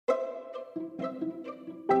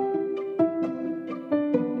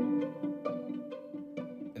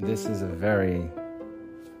This is a very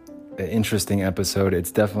interesting episode.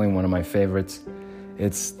 It's definitely one of my favorites.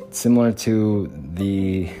 It's similar to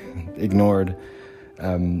the ignored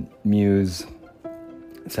Muse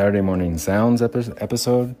Saturday Morning Sounds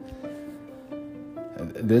episode.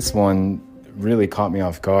 This one really caught me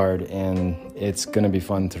off guard, and it's going to be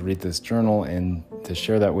fun to read this journal and to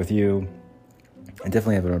share that with you. I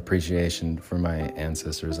definitely have an appreciation for my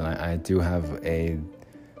ancestors, and I do have an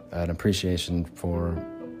appreciation for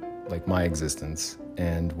like my existence.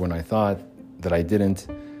 And when I thought that I didn't,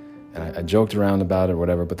 and I joked around about it or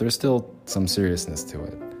whatever, but there's still some seriousness to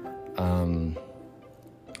it.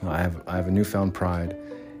 I have a newfound pride,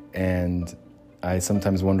 and I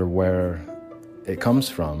sometimes wonder where it comes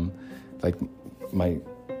from, like my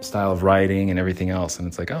style of writing and everything else. And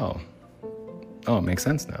it's like, oh, it makes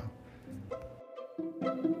sense now.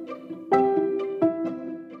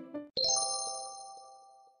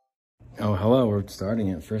 Oh, hello, we're starting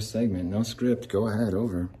it. First segment, no script, go ahead,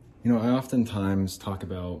 over. You know, I oftentimes talk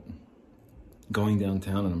about going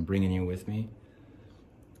downtown and I'm bringing you with me,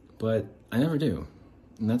 but I never do.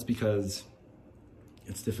 And that's because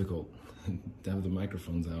it's difficult to have the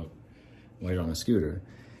microphones out while you're on a scooter.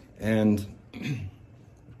 And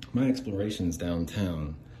my explorations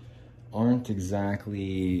downtown aren't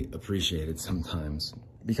exactly appreciated sometimes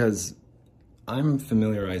because I'm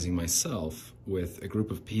familiarizing myself with a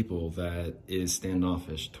group of people that is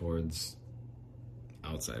standoffish towards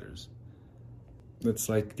outsiders. It's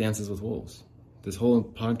like Dances with Wolves. This whole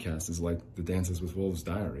podcast is like the Dances with Wolves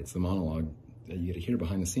diary. It's the monologue that you get to hear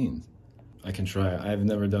behind the scenes. I can try. I've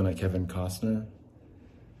never done a Kevin Costner.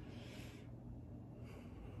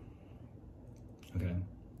 Okay.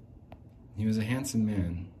 He was a handsome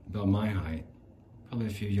man, about my height, probably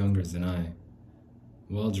a few younger than I,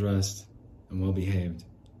 well-dressed and well-behaved.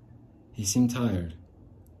 He seemed tired.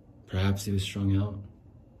 Perhaps he was strung out.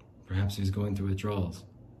 Perhaps he was going through withdrawals.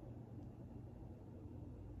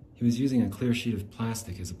 He was using a clear sheet of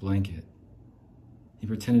plastic as a blanket. He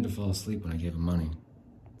pretended to fall asleep when I gave him money.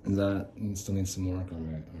 And that still needs some work. All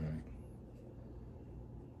right.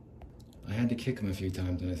 I had to kick him a few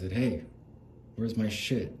times, and I said, "Hey, where's my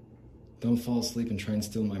shit? Don't fall asleep and try and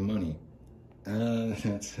steal my money."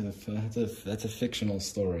 That's a fictional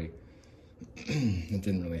story. It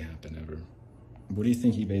didn't really happen ever. What do you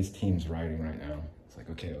think eBay's team's writing right now? It's like,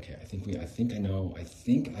 okay. I think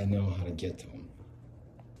I know how to get to him.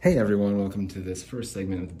 Hey everyone, welcome to this first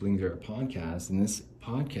segment of the BLiNG podcast. In this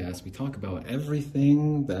podcast, we talk about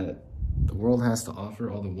everything that the world has to offer,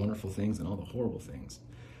 all the wonderful things and all the horrible things.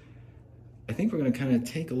 I think we're going to kind of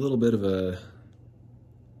take a little bit of a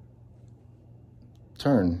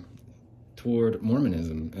turn toward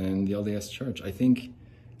Mormonism and the LDS Church. I think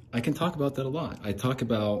I can talk about that a lot. I talk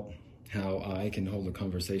about how I can hold a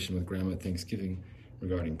conversation with Grandma at Thanksgiving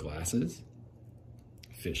regarding glasses,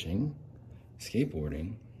 fishing,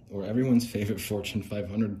 skateboarding, or everyone's favorite Fortune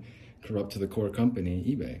 500 corrupt to the core company,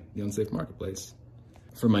 eBay, the unsafe marketplace.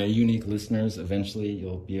 For my unique listeners, eventually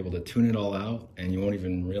you'll be able to tune it all out and you won't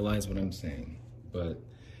even realize what I'm saying. But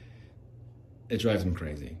it drives them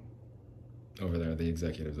crazy over there, the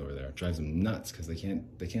executives over there. It drives them nuts because they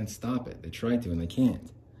can't stop it. They try to and they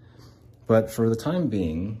can't. But for the time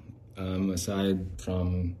being, aside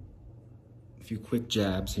from a few quick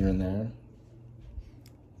jabs here and there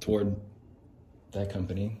toward that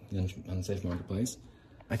company, the unsafe marketplace,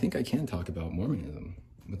 I think I can talk about Mormonism.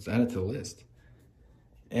 Let's add it to the list.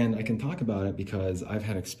 And I can talk about it because I've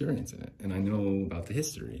had experience in it and I know about the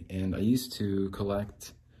history. And I used to go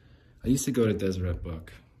to Deseret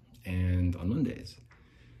Book and on Mondays.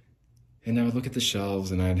 And I would look at the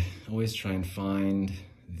shelves and I'd always try and find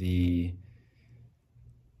the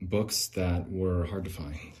books that were hard to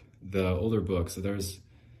find. The older books, so there's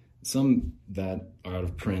some that are out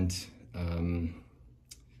of print.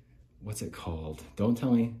 What's it called? Don't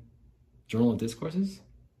tell me. Journal of Discourses,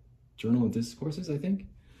 I think.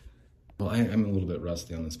 Well, I'm a little bit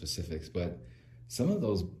rusty on the specifics, but some of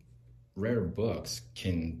those rare books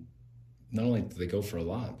can, not only do they go for a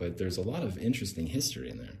lot, but there's a lot of interesting history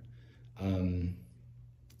in there.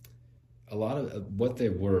 A lot of what they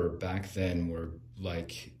were back then were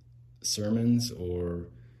like sermons or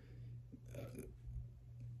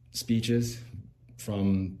speeches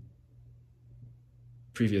from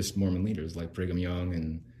previous Mormon leaders like Brigham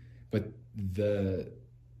Young, but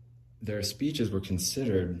their speeches were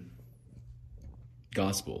considered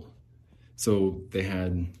gospel. So they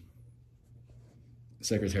had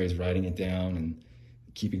secretaries writing it down and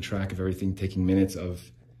keeping track of everything, taking minutes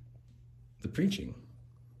of the preaching,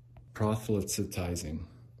 proselytizing.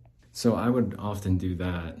 So I would often do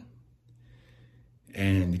that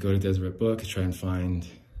and go to Deseret Book, try and find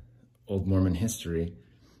old Mormon history.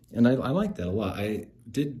 And I liked that a lot. I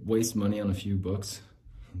did waste money on a few books,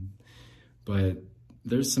 but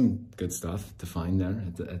there's some good stuff to find there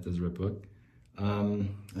at Deseret Book.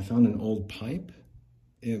 I found an old pipe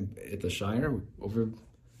at the Shire over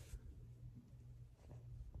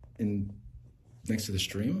next to the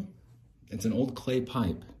stream. It's an old clay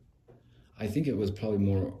pipe. I think it was probably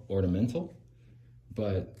more ornamental,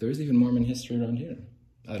 but there's even Mormon history around here.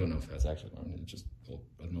 I don't know if that's actually Mormon. It's just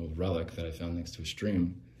an old relic that I found next to a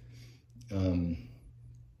stream.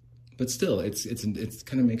 But still, it's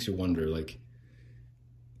kind of makes you wonder, like,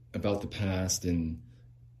 about the past and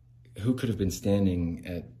who could have been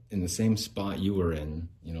standing in the same spot you were in,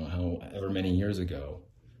 you know, however many years ago,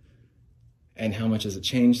 and how much has it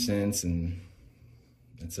changed since, and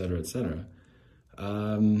et cetera, et cetera.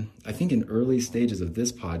 I think in early stages of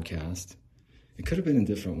this podcast, it could have been a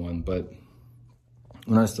different one, but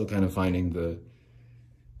when I was still kind of finding the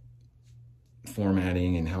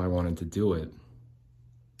formatting and how I wanted to do it,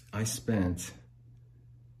 I spent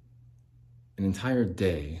an entire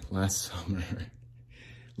day last summer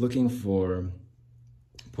looking for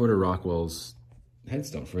Porter Rockwell's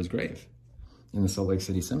headstone for his grave in the Salt Lake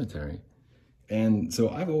City Cemetery. And so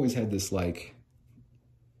I've always had this like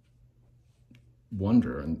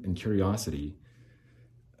wonder and curiosity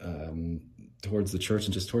towards the church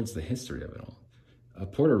and just towards the history of it all.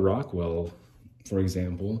 Porter Rockwell, for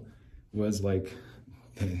example, was like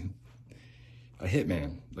a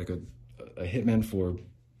hitman, like a hitman for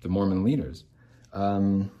the Mormon leaders.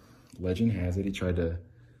 Legend has it he tried to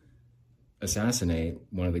assassinate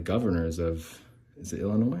one of the governors of, is it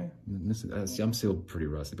Illinois? I'm still pretty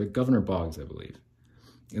rusty, but Governor Boggs, I believe.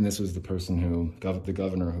 And this was the person who, the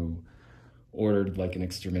governor who ordered like an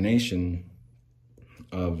extermination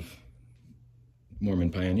of Mormon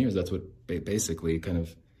pioneers. That's what basically kind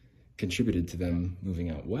of contributed to them moving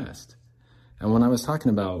out west. And when I was talking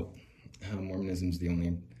about how Mormonism is the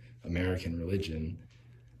only American religion,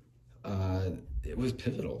 it was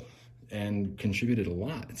pivotal and contributed a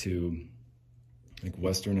lot to like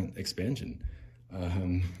Western expansion,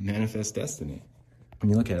 manifest destiny.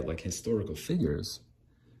 When you look at like historical figures,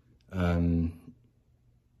 you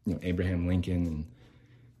know, Abraham Lincoln and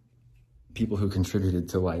people who contributed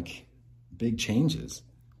to like big changes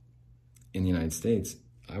in the United States,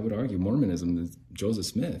 I would argue Mormonism, Joseph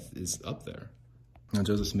Smith is up there. Now,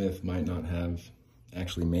 Joseph Smith might not have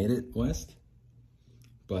actually made it west,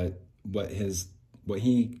 but what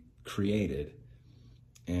he created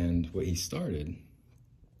and what he started,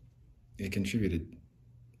 it contributed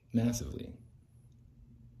massively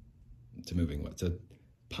to moving west, to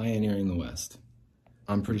pioneering the West.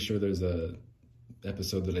 I'm pretty sure there's a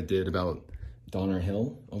episode that I did about Donner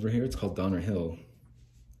Hill over here. It's called Donner Hill.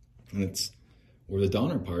 And it's where the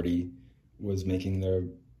Donner Party was making their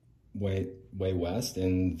way west,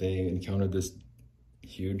 and they encountered this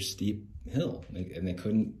huge, steep hill, and they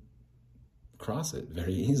couldn't cross it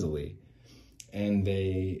very easily. And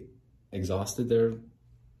they exhausted their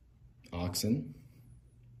oxen,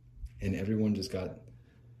 and everyone just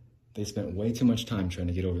they spent way too much time trying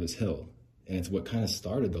to get over this hill. And it's what kind of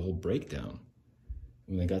started the whole breakdown.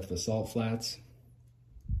 When they got to the salt flats,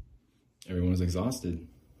 everyone was exhausted.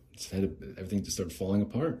 Everything just started falling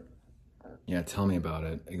apart. Yeah, tell me about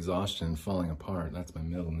it. Exhaustion, falling apart. That's my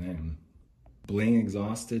middle name. BLiNG,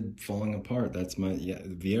 exhausted, falling apart. That's my,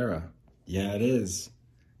 Vieira. Yeah, it is.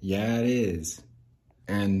 Yeah, it is.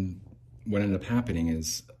 And what ended up happening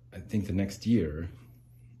is, I think the next year,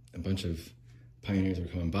 a bunch of pioneers were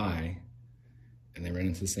coming by, and they ran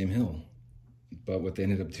into the same hill. But what they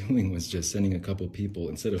ended up doing was just sending a couple people,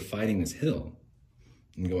 instead of fighting this hill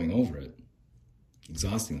and going over it,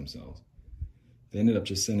 exhausting themselves, they ended up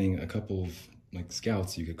just sending a couple of like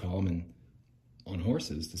scouts, you could call them, on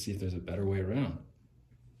horses to see if there's a better way around.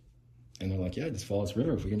 And they're like, yeah, just follow this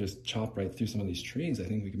river. If we can just chop right through some of these trees, I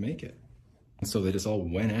think we can make it. And so they just all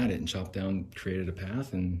went at it and chopped down, created a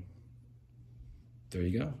path, and there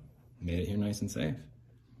you go. Made it here nice and safe.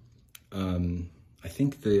 I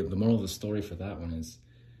think the moral of the story for that one is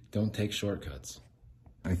don't take shortcuts,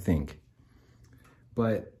 I think.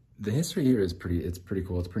 But the history here is pretty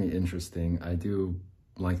cool. It's pretty interesting. I do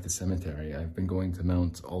like the cemetery. I've been going to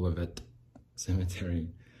Mount Olivet Cemetery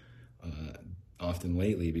often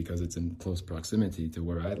lately because it's in close proximity to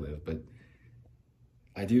where I live. But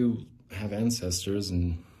I do have ancestors,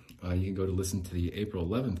 and you can go to listen to the April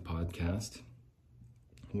 11th podcast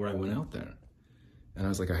where I went out there. And I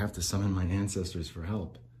was like, I have to summon my ancestors for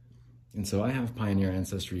help. And so I have pioneer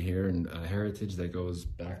ancestry here and a heritage that goes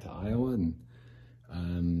back to Iowa.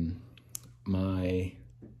 And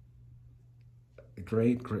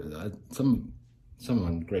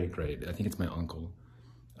someone great. I think it's my uncle.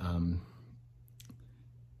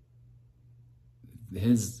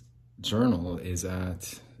 His journal is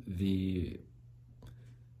at the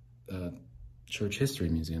Church History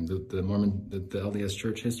Museum, the LDS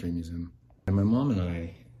Church History Museum. And my mom and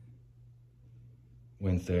I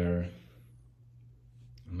went there,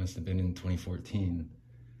 it must have been in 2014.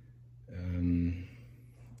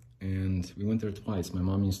 And we went there twice. My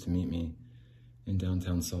mom used to meet me in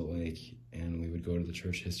downtown Salt Lake, and we would go to the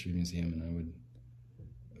Church History Museum, and I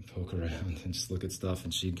would poke around and just look at stuff,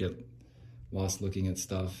 and she'd get lost looking at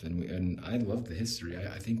stuff, and I loved the history.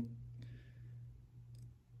 I think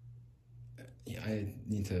I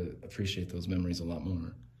need to appreciate those memories a lot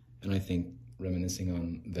more, and I think reminiscing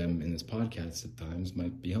on them in this podcast at times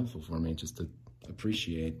might be helpful for me, just to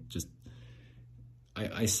appreciate.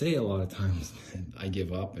 I say a lot of times I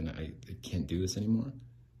give up and I can't do this anymore.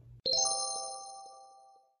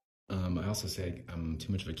 I also say I'm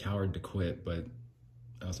too much of a coward to quit, but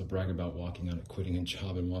I also brag about quitting a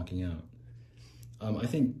job and walking out. I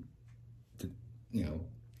think that,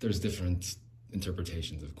 there's different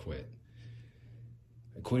interpretations of quit.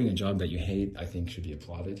 Quitting a job that you hate, I think, should be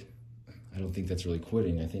applauded. I don't think that's really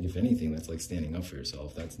quitting. I think, if anything, that's like standing up for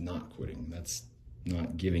yourself. That's not quitting. That's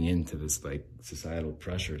not giving in to this like societal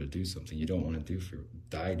pressure to do something you don't want to do,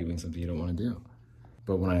 die doing something you don't want to do.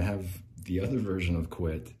 But when I have the other version of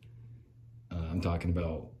quit, I'm talking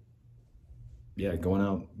about, going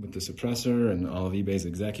out with the suppressor and all of eBay's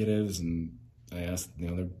executives, and I asked,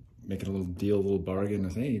 they're making a little deal, a little bargain. I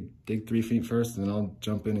say, hey, dig 3 feet first, and then I'll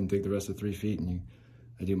jump in and dig the rest of 3 feet. And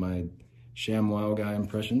I do my ShamWow guy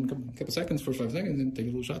impression, couple seconds, 4 or 5 seconds, and take a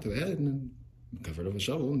little shot to the head, and then cover it with a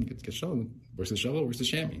shovel, and get shovel. Where's the shovel? Where's the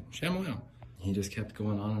chamois? ShamWow. He just kept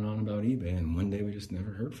going on and on about eBay, and one day we just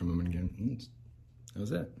never heard from him again. That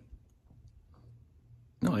was it.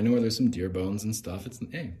 No, I know where there's some deer bones and stuff.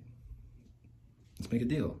 Hey, let's make a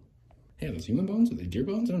deal. Hey, are those human bones? Are they deer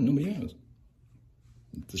bones? I don't know. Nobody knows.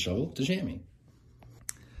 It's a shovel, it's a chamois.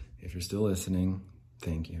 If you're still listening,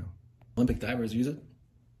 thank you. Olympic divers use it.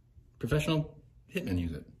 Professional hitmen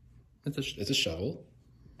use it. It's a shovel.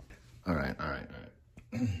 All right.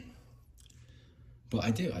 But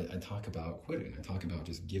I do. I talk about quitting. I talk about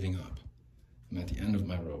just giving up. I'm at the end of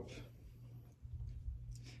my rope.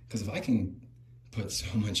 Because if I can put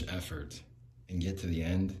so much effort and get to the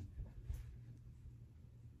end,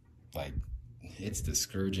 like, it's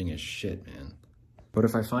discouraging as shit, man. But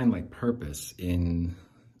if I find like purpose in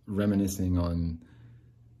reminiscing on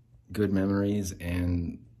good memories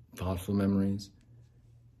and thoughtful memories,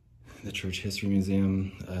 the Church History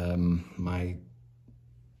Museum, my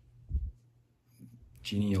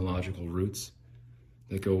genealogical roots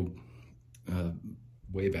that go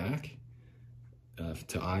way back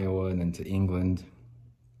to Iowa and then to England,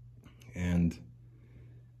 and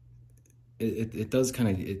it does kind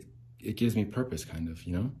of, it gives me purpose, kind of,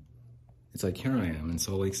 It's like, here I am in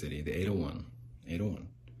Salt Lake City, the 801.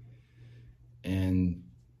 And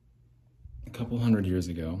a couple hundred years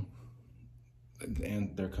ago,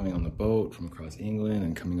 and they're coming on the boat from across England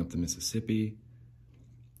and coming up the Mississippi.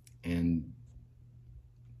 And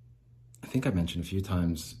I think I mentioned a few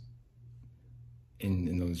times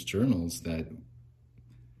in those journals that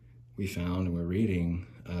we found and we're reading,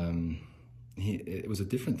 it was a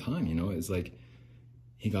different time, It was like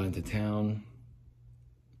he got into town,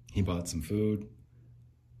 he bought some food,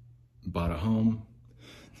 bought a home.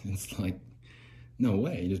 It's like, no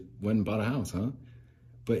way, he just went and bought a house, huh?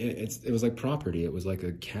 But it was like property. It was like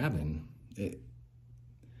a cabin.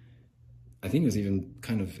 I think it was even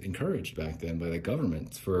kind of encouraged back then by the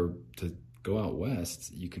government to go out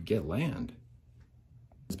west. You could get land.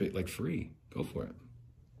 It's like free. Go for it.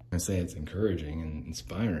 I say it's encouraging and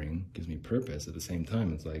inspiring, gives me purpose. At the same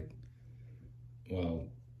time, it's like, well,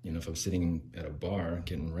 if I'm sitting at a bar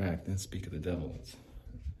getting wrecked, then speak of the devil. It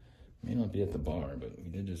may not be at the bar, but we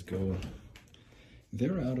did just go.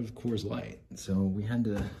 They're out of Coors Light, so we had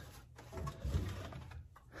to,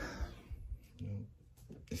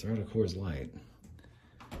 if they're out of Coors Light,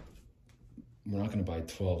 we're not going to buy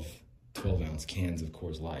 12-ounce cans of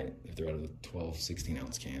Coors Light if they're out of the 12,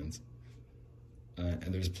 16-ounce cans.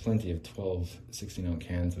 And there's plenty of 12, 16-ounce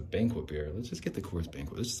cans of banquet beer. Let's just get the Coors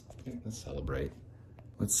Banquet. Let's celebrate.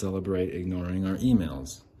 Let's celebrate ignoring our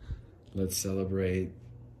emails. Let's celebrate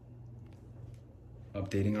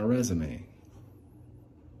updating our resume.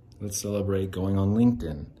 Let's celebrate going on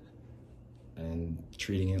LinkedIn and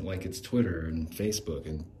treating it like it's Twitter and Facebook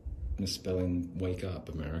and misspelling "wake up,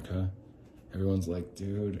 America." Everyone's like,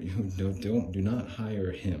 dude, do not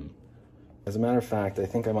hire him. As a matter of fact, I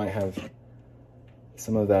think I might have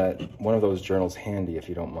some of that, one of those journals handy, if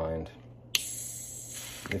you don't mind.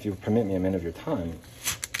 If you permit me a minute of your time.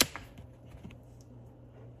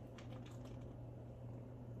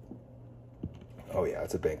 Oh yeah,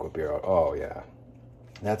 it's a banquet beer. Oh yeah.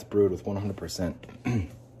 That's brewed with 100%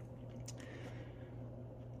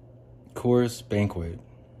 Coors Banquet,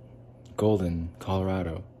 Golden,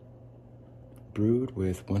 Colorado. Brewed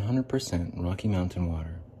with 100% Rocky Mountain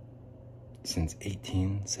water since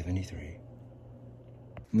 1873.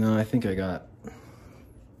 No, I think, let's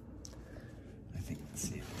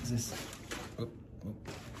see, is this,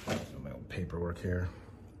 my old paperwork here.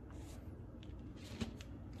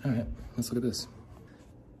 All right, let's look at this.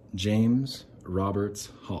 James Roberts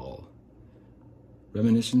Hall,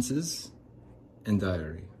 Reminiscences and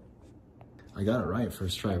Diary. I got it right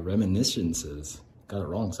first try, Reminiscences. Got it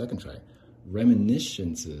wrong second try.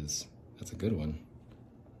 Reminiscences, that's a good one.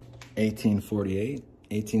 1848,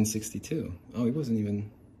 1862. Oh, he wasn't even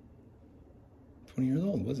 20 years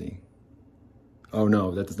old, was he? Oh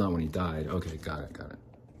no, that's not when he died. Okay, got it.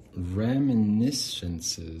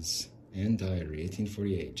 Reminiscences and Diary,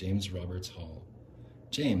 1848, James Roberts Hall.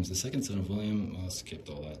 James, the second son of William, well, skipped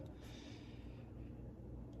all that.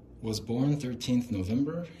 Was born 13th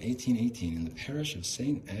November, 1818 in the parish of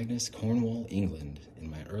St. Agnes, Cornwall, England.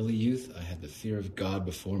 In my early youth, I had the fear of God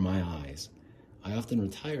before my eyes. I often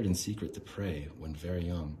retired in secret to pray when very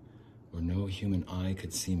young, where no human eye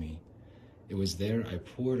could see me. It was there I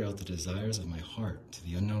poured out the desires of my heart to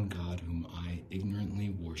the unknown God whom I ignorantly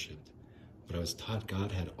worshipped. But I was taught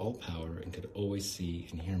God had all power and could always see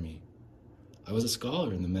and hear me. I was a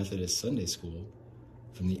scholar in the Methodist Sunday school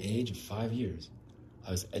from the age of 5 years.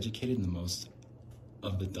 I was educated in the most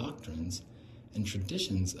of the doctrines and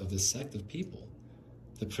traditions of this sect of people.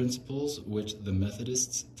 The principles which the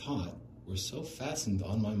Methodists taught were so fastened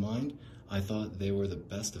on my mind, I thought they were the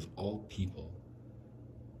best of all people.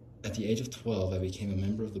 At the age of 12, I became a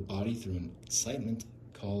member of the body through an excitement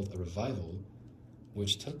called a revival,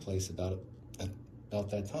 which took place about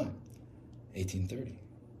that time, 1830.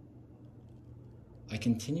 I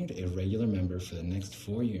continued a regular member for the next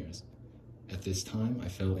 4 years. At this time, I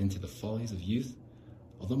fell into the follies of youth,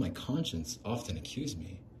 although my conscience often accused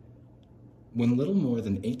me. When little more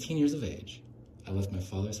than 18 years of age, I left my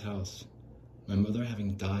father's house, my mother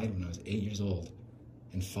having died when I was 8 years old,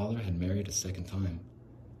 and father had married a second time.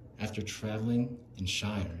 After traveling in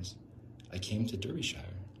shires, I came to Derbyshire.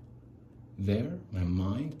 There, my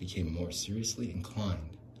mind became more seriously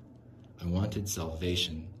inclined. I wanted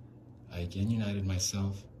salvation. I again united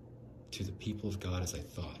myself to the people of God as I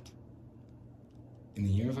thought. In the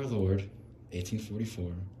year of our Lord,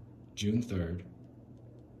 1844, June 3rd,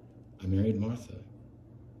 I married Martha,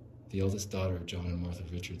 the eldest daughter of John and Martha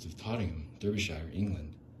Richards of Tottingham, Derbyshire,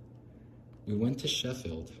 England. We went to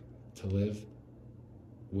Sheffield to live,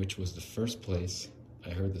 which was the first place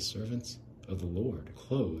I heard the servants of the Lord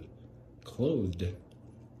clothed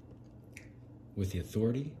with the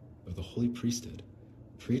authority of the holy priesthood,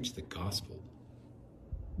 preach the gospel.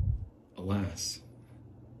 Alas,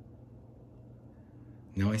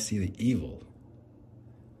 now I see the evil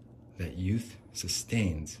that youth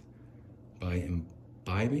sustains by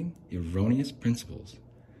imbibing erroneous principles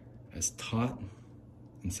as taught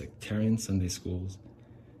in sectarian Sunday schools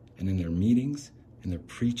and in their meetings and their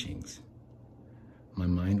preachings. My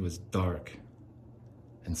mind was dark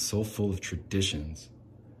and so full of traditions.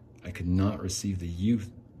 I could not receive the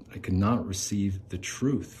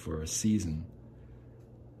truth for a season,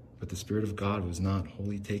 but the Spirit of God was not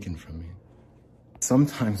wholly taken from me.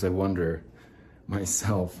 Sometimes I wonder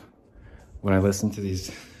myself when I listen to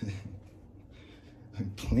these,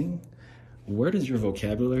 BLiNG, where does your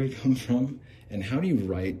vocabulary come from? And how do you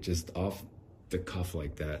write just off the cuff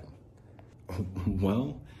like that?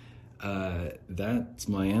 Well, that's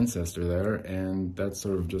my ancestor there, and that's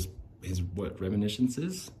sort of just his,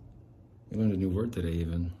 reminiscences? I learned a new word today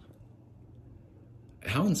even.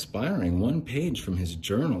 How inspiring, 1 page from his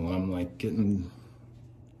journal. I'm like getting,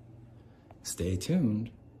 stay tuned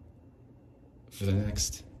for the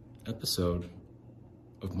next episode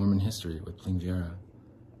of Mormon History with BLiNG Vieira.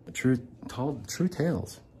 True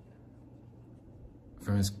tales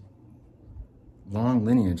from his long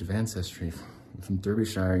lineage of ancestry from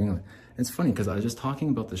Derbyshire, England. And it's funny because I was just talking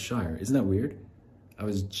about the Shire. Isn't that weird? I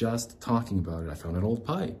was just talking about it. I found an old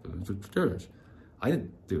pipe.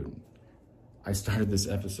 I started this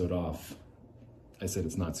episode off. I said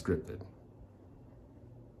it's not scripted.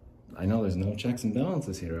 I know there's no checks and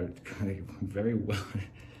balances here. Very well.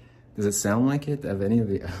 Does it sound like it? Have any of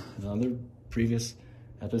the other previous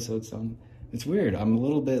episodes sound? It's weird. I'm a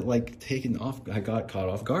little bit like taken off. I got caught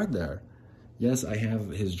off guard there. Yes, I have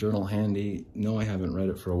his journal handy. No, I haven't read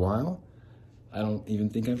it for a while. I don't even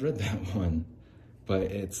think I've read that one, but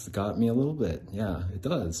it's got me a little bit. Yeah, it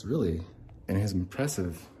does, really. And his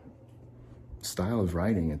impressive style of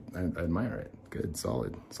writing, I admire it. Good,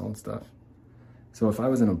 solid stuff. So if I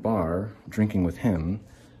was in a bar drinking with him,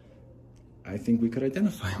 I think we could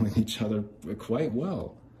identify with each other quite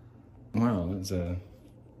well. Wow, it was a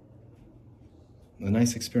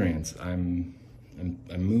nice experience. I'm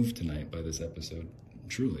moved tonight by this episode,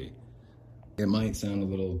 truly. It might sound a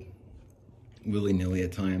little willy-nilly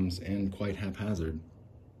at times and quite haphazard.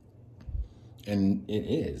 And it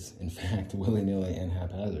is, in fact, willy-nilly and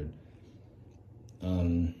haphazard.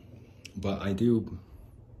 But I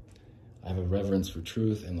have a reverence for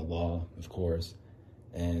truth and the law, of course,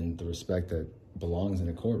 and the respect that belongs in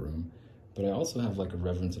a courtroom. But I also have like a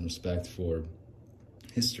reverence and respect for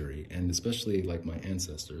history, and especially like my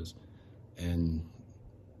ancestors and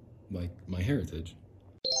like my heritage.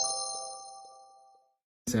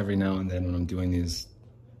 Every now and then when I'm doing these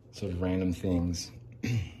sort of random things,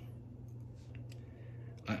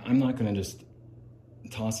 I'm not gonna just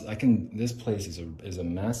toss. This place is a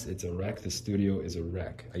mess. It's a wreck. The studio is a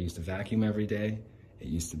wreck. I used to vacuum every day. It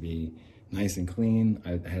used to be nice and clean.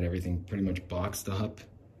 I had everything pretty much boxed up.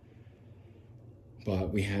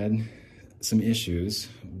 But we had some issues.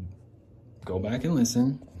 Go back and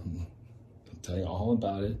listen. I'll tell you all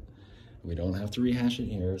about it. We don't have to rehash it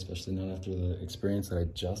here, especially not after the experience that I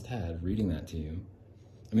just had reading that to you.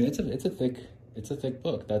 I mean, it's a thick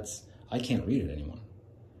book. I can't read it anymore.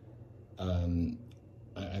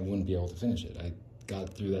 I wouldn't be able to finish it. I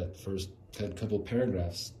got through that first couple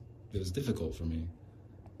paragraphs. It was difficult for me.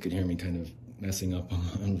 You could hear me kind of messing up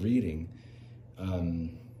on reading.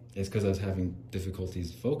 It's because I was having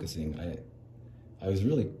difficulties focusing. I was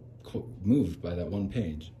really moved by that one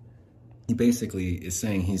page. He basically is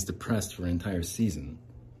saying he's depressed for an entire season.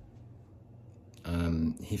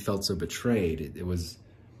 He felt so betrayed. It was,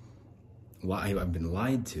 I've been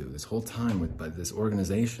lied to this whole time by this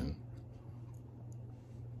organization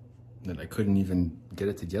that I couldn't even get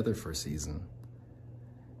it together for a season.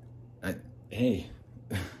 Hey,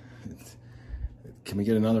 can we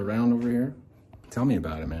get another round over here? Tell me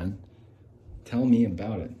about it, man. Tell me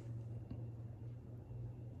about it.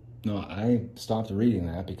 No, I stopped reading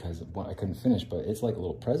that because I couldn't finish, but it's like a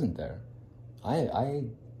little present there. I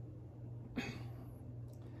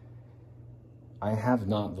have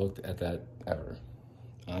not looked at that ever.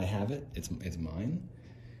 I have it. It's mine.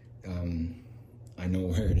 I know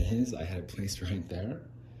where it is. I had it placed right there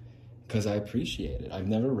because I appreciate it. I've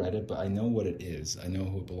never read it, but I know what it is. I know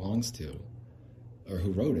who it belongs to or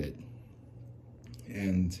who wrote it.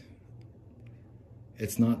 And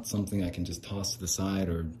it's not something I can just toss to the side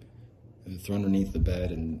or throw underneath the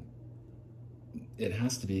bed, and it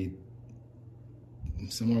has to be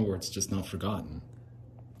somewhere where it's just not forgotten.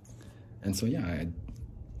 And so, yeah,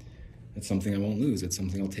 it's something I won't lose. It's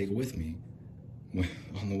something I'll take with me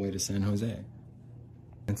on the way to San Jose.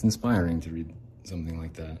 It's inspiring to read something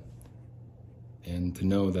like that and to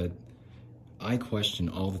know that I question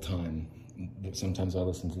all the time. Sometimes I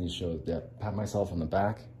listen to these shows, pat myself on the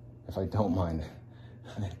back if I don't mind.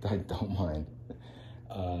 I don't mind.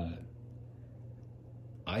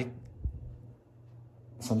 I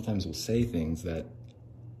sometimes will say things that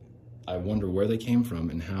I wonder where they came from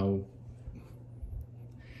and how,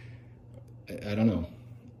 I don't know.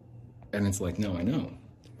 And it's like, no, I know.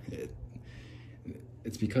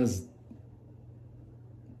 It's because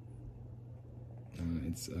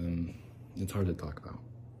it's hard to talk about.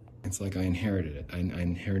 It's like I inherited it. I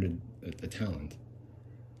inherited a talent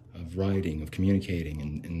of writing, of communicating,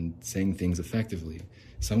 and saying things effectively.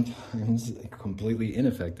 Sometimes completely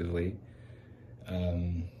ineffectively,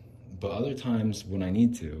 but other times when I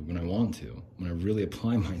need to, when I want to, when I really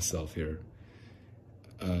apply myself here.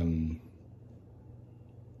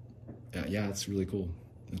 Yeah, it's really cool.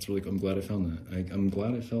 It's really cool. I'm glad I found that. I'm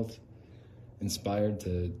glad I felt inspired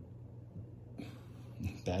to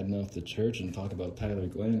badmouth the church and talk about Tyler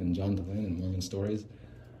Glenn and John DeLynn and Mormon stories,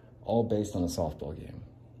 all based on a softball game.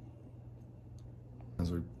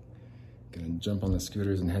 As we're gonna jump on the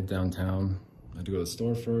scooters and head downtown, I had to go to the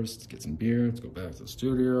store first, get some beer, let's go back to the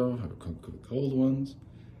studio, have a couple cold ones,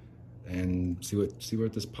 and see where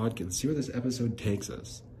this episode takes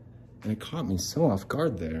us. And it caught me so off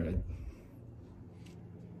guard there.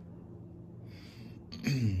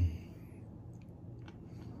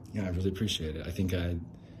 Yeah, I really appreciate it. I think I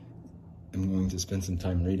am going to spend some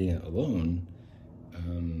time reading it alone,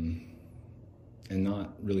 and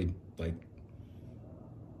not really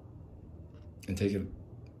and take it.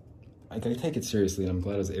 I take it seriously, and I'm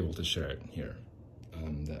glad I was able to share it here.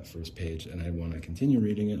 on that first page, and I want to continue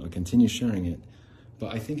reading it, I'll continue sharing it,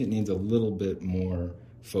 but I think it needs a little bit more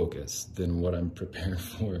focus than what I'm prepared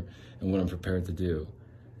for and what I'm prepared to do.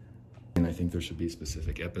 And I think there should be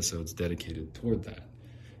specific episodes dedicated toward that,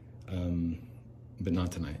 but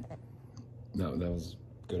not tonight. That was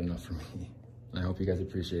good enough for me. I hope you guys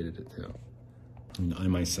appreciated it too. And I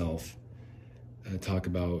myself talk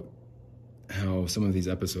about how some of these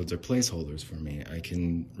episodes are placeholders for me. I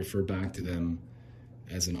can refer back to them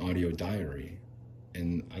as an audio diary.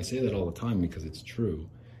 And I say that all the time because it's true.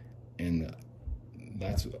 And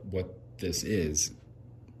that's what this is.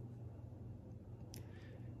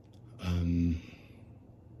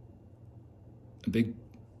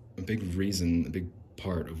 A big reason, a big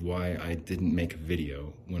part of why I didn't make a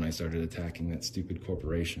video when I started attacking that stupid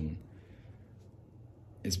corporation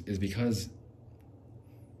is because,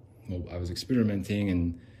 well, I was experimenting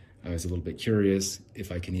and I was a little bit curious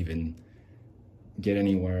if I can even get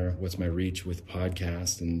anywhere. What's my reach with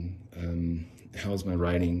podcast, and how's my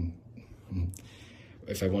writing?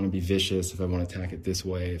 If I want to be vicious, if I want to attack it this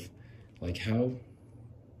way,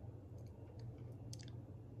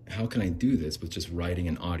 how can I do this with just writing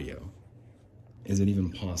and audio? Is it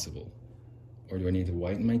even possible? Or do I need to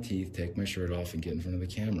whiten my teeth, take my shirt off, and get in front of the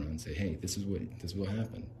camera and say, hey, this is what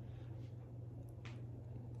happened?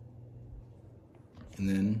 And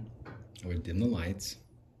then I would dim the lights,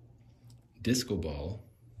 disco ball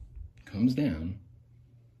comes down,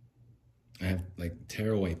 I have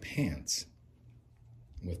tearaway pants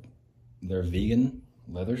with their vegan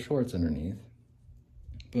leather shorts underneath,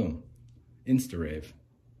 boom, Insta-rave.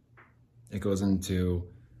 It goes into,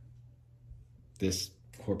 this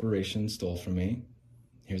corporation stole from me.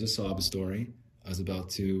 Here's a sob story. I was about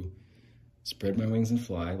to spread my wings and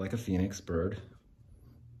fly like a phoenix bird,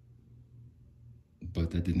 but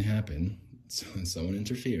that didn't happen. So someone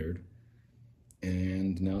interfered,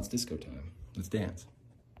 and now it's disco time. Let's dance.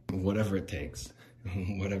 Whatever it takes,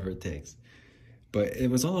 whatever it takes. But it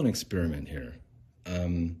was all an experiment here.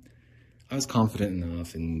 I was confident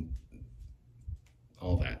enough in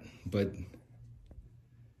all that, but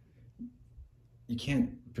you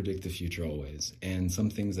can't predict the future always. And some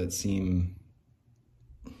things that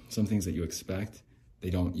you expect,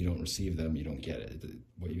 you don't receive them, you don't get it.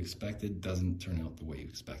 What you expected doesn't turn out the way you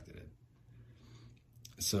expected it.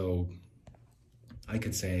 So I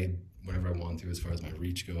could say whatever I want to as far as my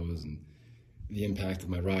reach goes, and the impact of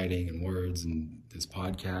my writing and words and this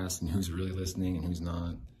podcast, and who's really listening and who's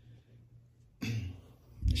not.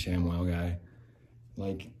 The ShamWow guy,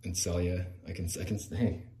 and sell you. I can say,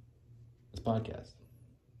 hey, this podcast,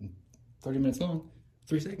 30 minutes long,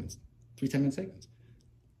 3 segments, 3 10-minute segments.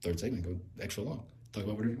 Third segment, go extra long. Talk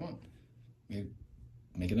about whatever you want. Maybe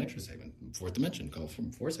make an extra segment. Fourth dimension, call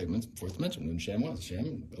from 4 segments, fourth dimension. And Sham,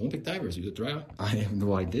 Olympic divers, use it dry.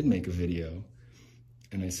 I did make a video,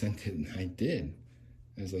 and I sent it, and I did.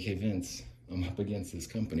 I was like, hey, Vince, I'm up against this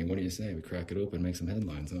company. What do you say? We crack it open, make some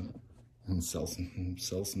headlines, huh? And sell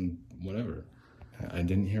some whatever. I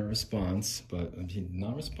didn't hear a response, but if he did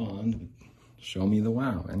not respond, show me the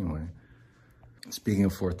wow. Anyway, speaking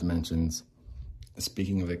of fourth dimensions,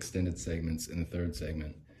 speaking of extended segments in the third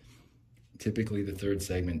segment, typically the third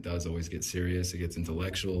segment does always get serious. It gets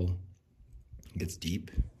intellectual, it gets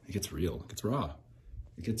deep, it gets real, it gets raw,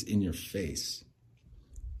 it gets in your face.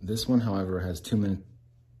 This one, however, has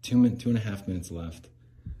 2.5 minutes left,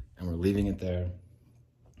 and we're leaving it there.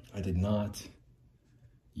 I did not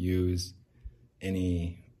use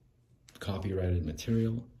any copyrighted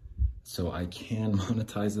material, so I can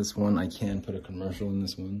monetize this one. I can put a commercial in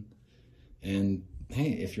this one. And hey,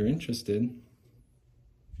 if you're interested,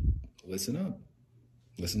 listen up.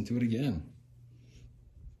 Listen to it again.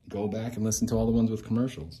 Go back and listen to all the ones with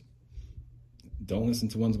commercials. Don't listen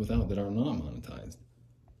to ones without that are not monetized.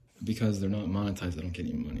 Because they're not monetized, I don't get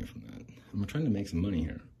any money from that. And we're trying to make some money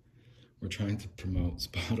here. We're trying to promote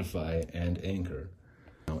Spotify and Anchor.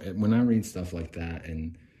 When I read stuff like that,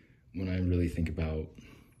 and when I really think about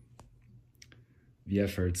the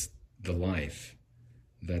efforts, the life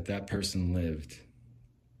that person lived,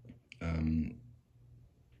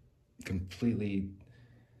 completely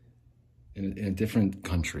in a different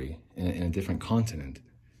country, in a different continent,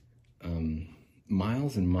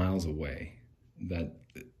 miles and miles away, that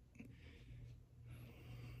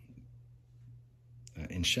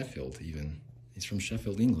in Sheffield even. He's from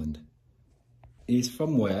Sheffield, England. He's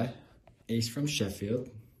from where? He's from Sheffield.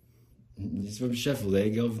 He's from Sheffield, eh,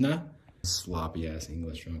 governor? Sloppy ass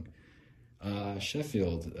English drunk.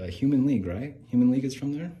 Sheffield, Human League, right? Human League is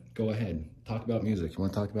from there? Go ahead. Talk about music. You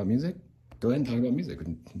want to talk about music? Go ahead and talk about music.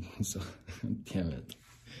 So, damn it.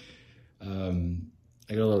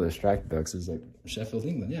 I got a little distracted though, because it's like Sheffield,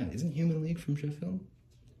 England. Yeah, isn't Human League from Sheffield?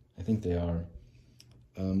 I think they are.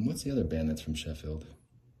 What's the other band that's from Sheffield?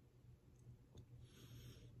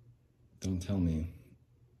 Don't tell me.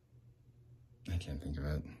 I can't think of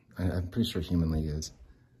it. I'm pretty sure Human League is.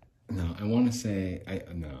 No, I want to say,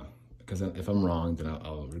 no, because if I'm wrong, then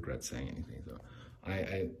I'll regret saying anything. So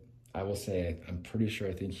I will say, I'm pretty sure,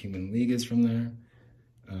 I think Human League is from there.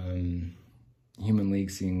 Human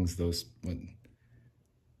League sings those, what,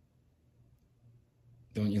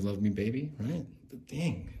 Don't You Love Me, Baby, right?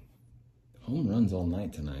 Dang, home runs all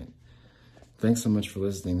night tonight. Thanks so much for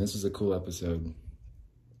listening. This was a cool episode.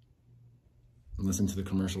 Listen to the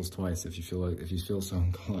commercials twice if you feel so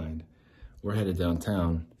inclined. We're headed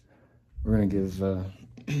downtown. We're gonna give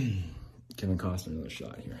Kevin Costner another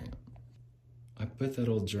shot here. Hang on. I put that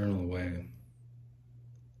old journal away.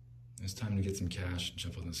 It's time to get some cash,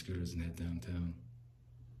 jump on the scooters, and head downtown.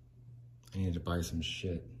 I need to buy some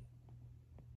shit.